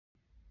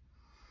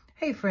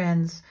Hey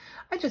friends,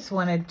 I just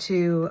wanted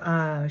to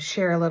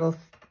share a little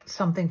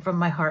something from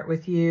my heart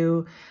with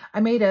you. I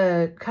made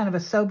a kind of a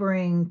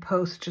sobering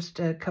post just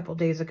a couple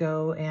days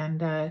ago,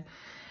 and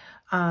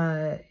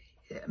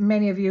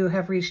many of you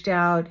have reached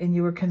out and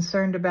you were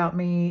concerned about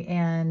me,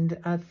 and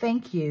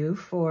thank you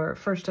for,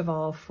 first of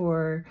all,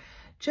 for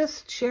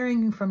just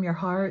sharing from your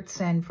hearts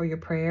and for your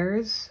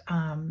prayers.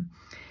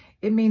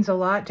 It means a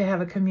lot to have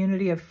a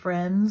community of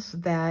friends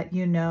that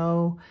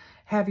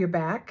have your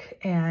back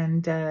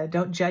and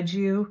don't judge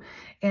you.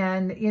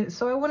 And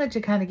so I wanted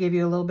to kind of give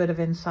you a little bit of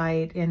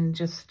insight in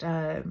just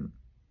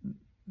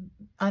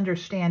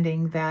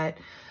understanding that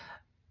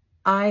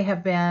I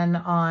have been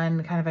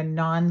on kind of a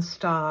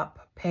nonstop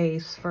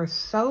pace for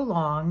so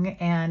long.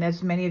 And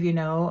as many of you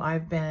know,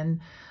 I've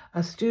been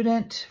a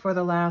student for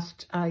the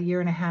last year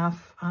and a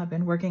half. I've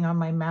been working on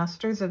my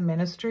Master's of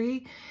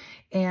Ministry.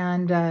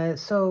 And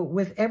so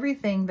with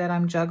everything that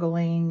I'm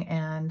juggling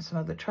and some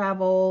of the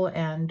travel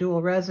and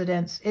dual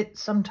residence, it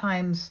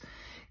sometimes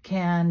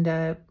can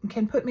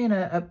put me in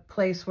a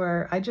place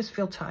where I just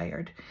feel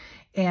tired.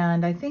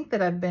 And I think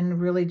that I've been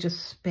really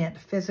just spent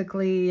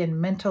physically and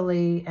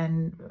mentally,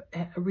 and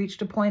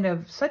reached a point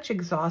of such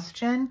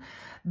exhaustion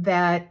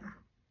that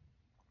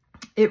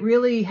it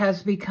really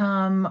has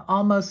become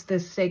almost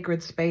this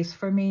sacred space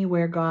for me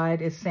where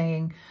God is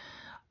saying,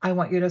 I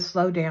want you to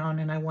slow down,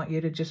 and I want you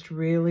to just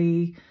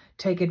really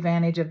take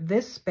advantage of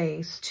this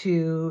space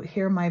to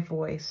hear my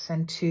voice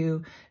and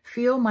to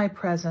feel my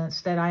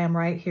presence, that I am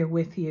right here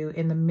with you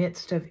in the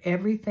midst of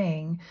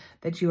everything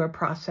that you are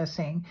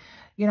processing.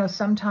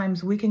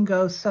 Sometimes we can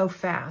go so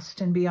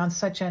fast and be on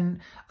such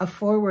a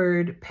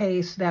forward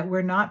pace that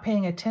we're not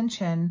paying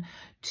attention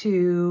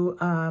to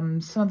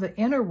some of the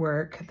inner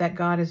work that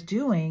God is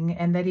doing,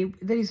 and that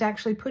he's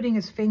actually putting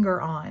his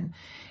finger on.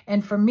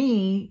 And for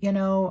me,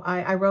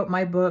 I wrote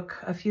my book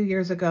a few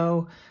years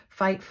ago,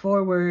 Fight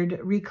Forward,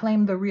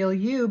 Reclaim the Real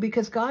You,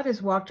 because God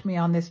has walked me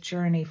on this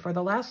journey for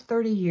the last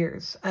 30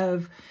 years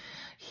of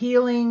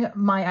healing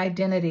my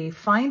identity,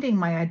 finding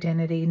my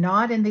identity,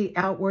 not in the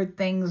outward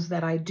things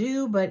that I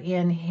do, but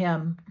in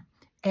him.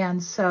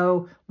 And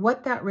so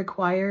what that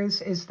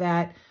requires is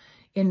that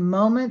in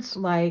moments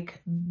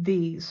like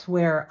these,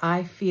 where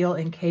I feel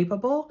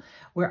incapable,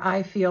 where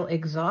I feel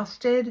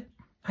exhausted,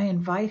 I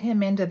invite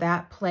him into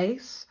that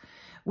place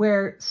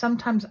where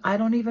sometimes I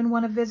don't even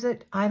want to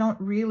visit. I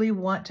don't really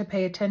want to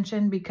pay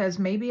attention because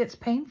maybe it's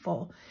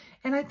painful.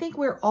 And I think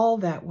we're all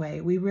that way.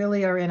 We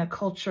really are in a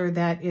culture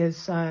that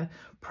is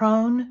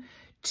prone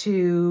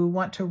to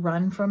want to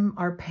run from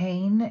our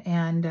pain,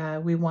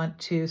 and we want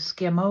to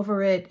skim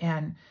over it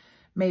and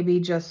maybe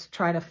just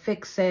try to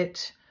fix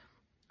it,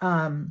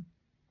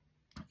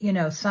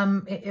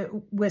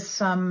 with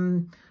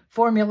some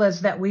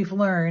formulas that we've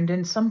learned.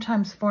 And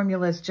sometimes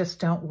formulas just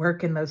don't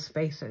work in those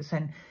spaces.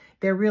 And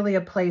they're really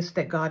a place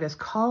that God is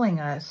calling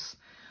us.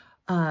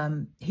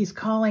 He's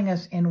calling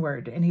us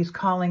inward, and he's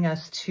calling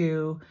us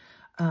to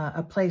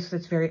a place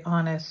that's very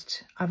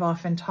honest. I've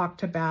often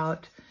talked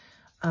about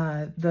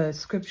the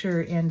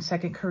scripture in 2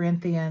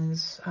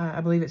 Corinthians, I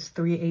believe it's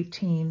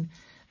 3:18,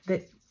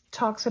 that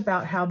talks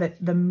about how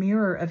that the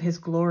mirror of his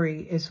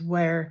glory is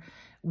where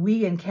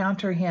we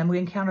encounter him. We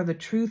encounter the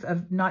truth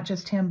of not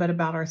just him, but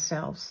about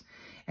ourselves.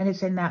 And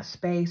it's in that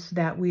space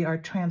that we are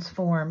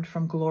transformed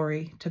from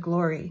glory to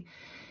glory.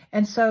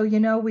 And so,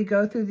 we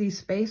go through these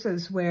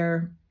spaces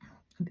where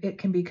it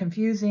can be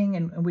confusing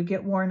and we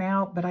get worn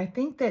out. But I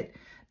think that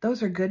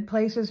those are good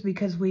places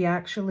because we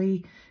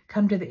actually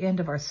come to the end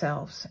of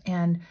ourselves.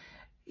 And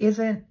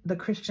isn't the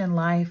Christian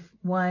life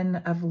one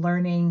of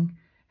learning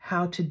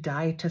how to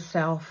die to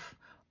self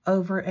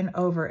over and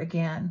over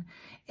again?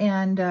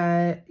 And,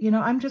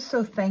 I'm just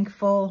so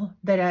thankful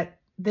that at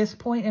this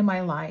point in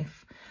my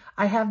life,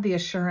 I have the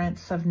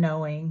assurance of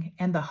knowing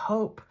and the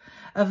hope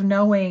of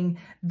knowing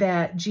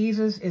that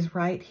Jesus is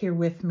right here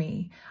with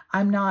me.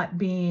 I'm not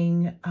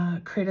being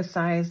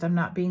criticized. I'm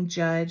not being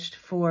judged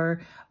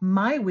for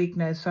my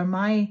weakness or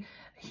my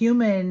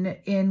human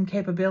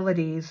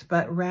incapabilities,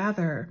 but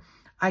rather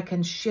I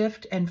can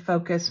shift and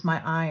focus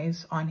my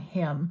eyes on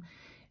him.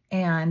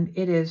 And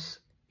it is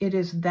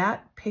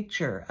that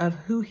picture of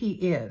who he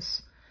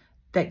is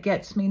that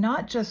gets me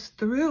not just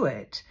through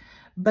it,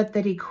 but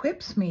that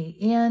equips me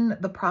in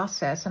the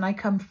process, and I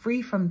come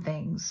free from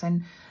things.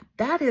 And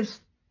that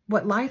is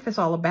what life is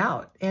all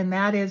about. And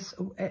that is,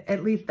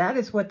 at least that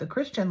is what the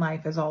Christian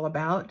life is all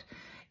about.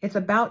 It's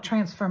about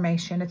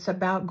transformation. It's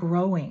about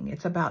growing.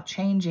 It's about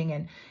changing.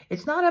 And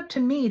it's not up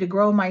to me to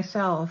grow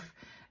myself.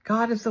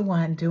 God is the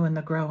one doing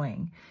the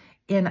growing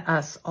in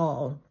us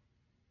all.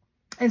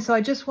 And so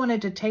I just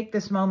wanted to take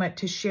this moment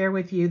to share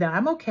with you that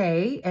I'm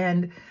okay,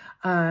 and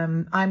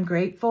I'm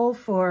grateful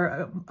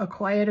for a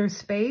quieter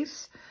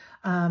space.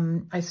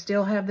 I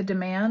still have the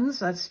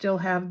demands. I still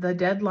have the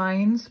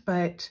deadlines,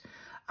 but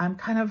I'm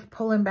kind of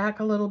pulling back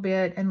a little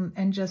bit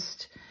and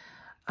just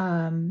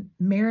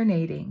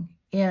marinating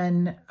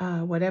in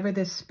whatever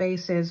this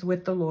space is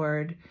with the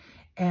Lord,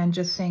 and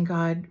just saying,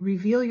 God,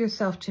 reveal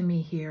yourself to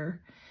me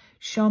here.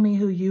 show me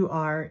who you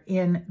are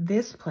in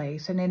this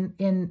place and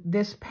in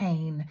this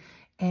pain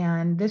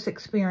and this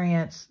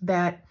experience,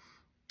 that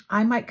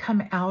I might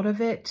come out of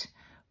it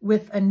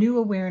with a new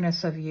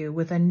awareness of you,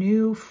 with a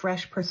new,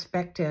 fresh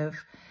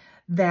perspective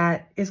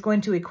that is going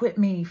to equip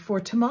me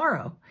for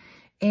tomorrow.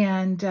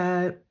 And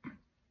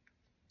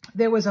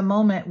there was a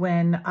moment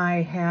when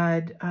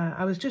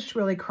I was just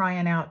really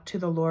crying out to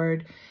the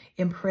Lord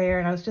in prayer.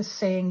 And I was just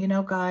saying, you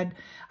know, God,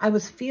 I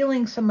was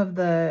feeling some of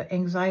the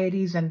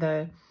anxieties and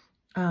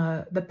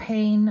the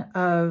pain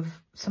of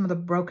some of the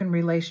broken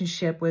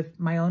relationship with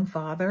my own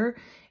father,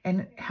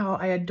 and how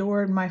I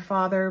adored my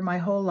father my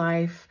whole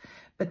life,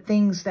 but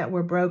things that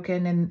were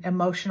broken and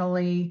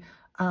emotionally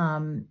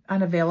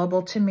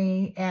unavailable to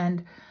me.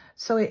 And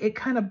so it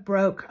kind of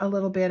broke a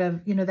little bit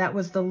of, you know, that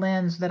was the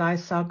lens that I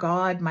saw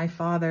God, my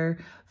Father,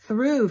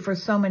 through for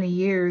so many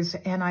years.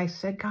 And I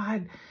said,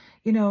 God,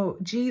 you know,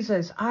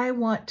 Jesus, I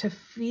want to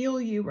feel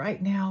you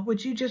right now.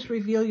 Would you just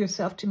reveal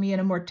yourself to me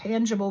in a more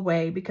tangible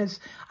way? Because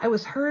I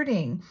was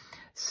hurting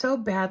so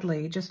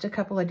badly just a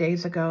couple of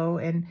days ago.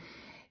 And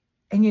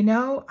you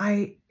know,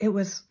 it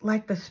was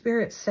like the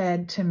Spirit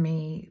said to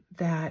me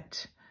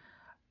that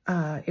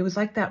it was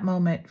like that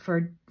moment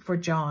for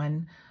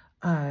John,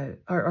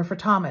 or for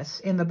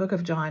Thomas in the book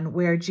of John,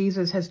 where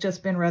Jesus has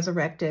just been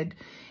resurrected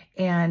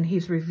and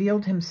he's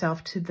revealed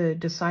himself to the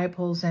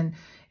disciples. And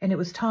it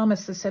was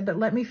Thomas that said, but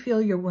let me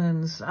feel your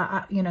wounds.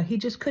 You know, he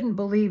just couldn't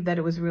believe that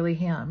it was really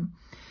him.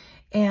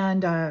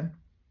 And,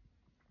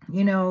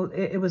 you know,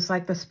 it was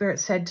like the Spirit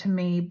said to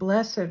me,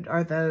 blessed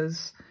are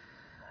those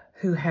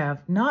who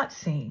have not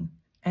seen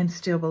and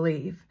still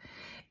believe.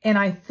 And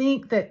I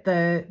think that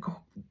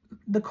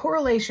the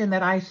correlation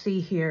that I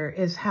see here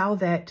is how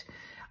that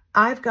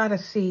I've got to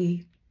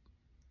see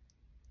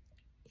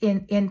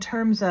in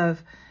terms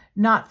of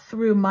not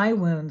through my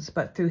wounds,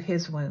 but through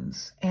his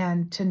wounds.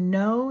 And to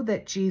know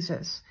that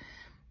Jesus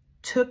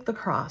took the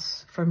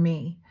cross for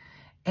me,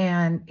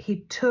 and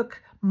he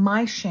took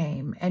my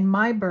shame and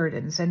my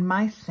burdens and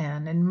my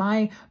sin and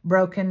my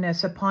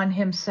brokenness upon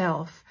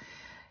himself.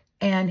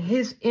 And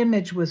his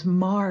image was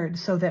marred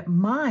so that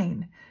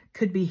mine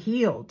could be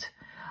healed.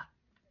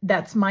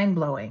 That's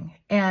mind-blowing.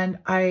 And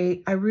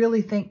I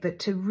really think that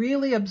to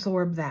really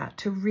absorb that,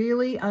 to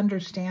really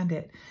understand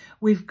it,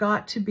 we've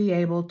got to be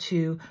able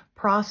to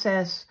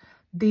process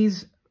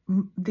these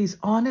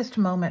honest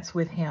moments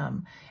with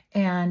him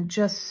and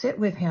just sit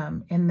with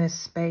him in this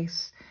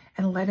space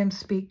and let him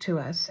speak to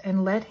us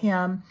and let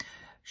him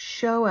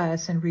show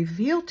us and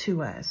reveal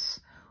to us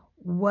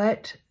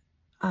what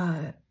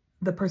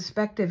the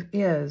perspective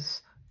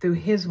is through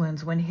his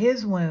wounds, when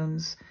his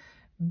wounds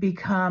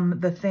become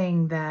the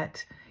thing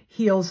that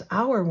heals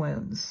our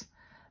wounds,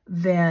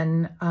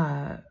 then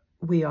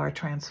we are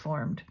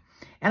transformed.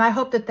 And I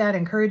hope that that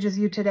encourages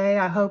you today.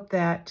 I hope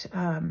that,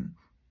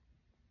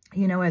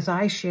 you know, as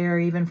I share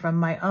even from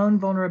my own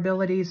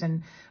vulnerabilities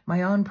and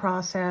my own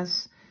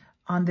process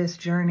on this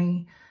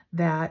journey,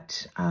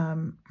 that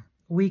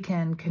we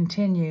can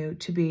continue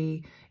to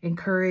be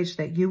encouraged,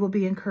 that you will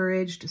be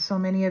encouraged. So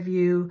many of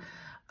you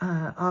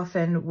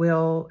often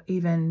will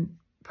even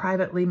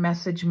privately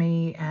message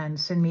me and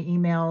send me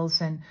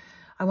emails. And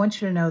I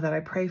want you to know that I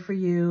pray for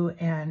you,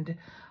 and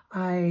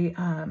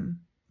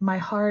my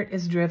heart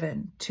is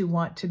driven to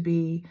want to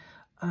be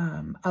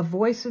a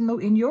voice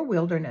in your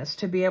wilderness,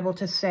 to be able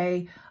to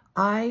say,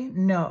 I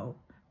know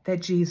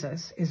that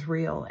Jesus is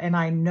real, and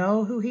I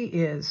know who he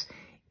is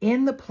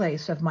in the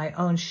place of my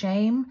own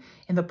shame,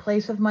 in the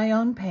place of my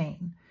own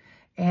pain.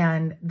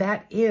 And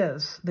that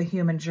is the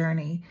human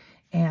journey.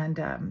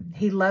 And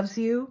he loves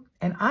you,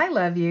 and I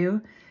love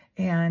you.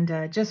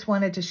 And just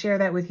wanted to share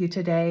that with you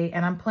today.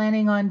 And I'm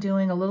planning on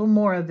doing a little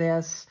more of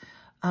this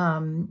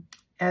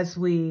as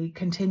we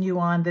continue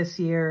on this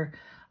year.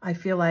 I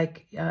feel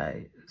like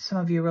some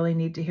of you really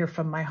need to hear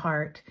from my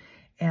heart.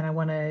 And I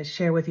want to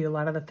share with you a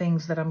lot of the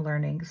things that I'm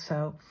learning.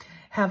 So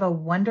have a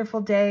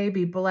wonderful day.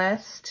 Be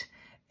blessed.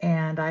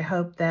 And I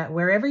hope that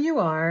wherever you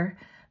are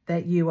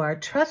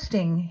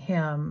trusting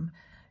him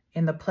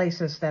in the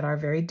places that are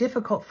very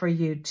difficult for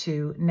you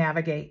to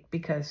navigate,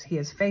 because he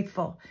is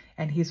faithful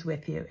and he's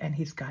with you and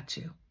he's got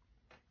you.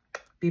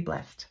 Be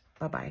blessed.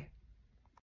 Bye-bye.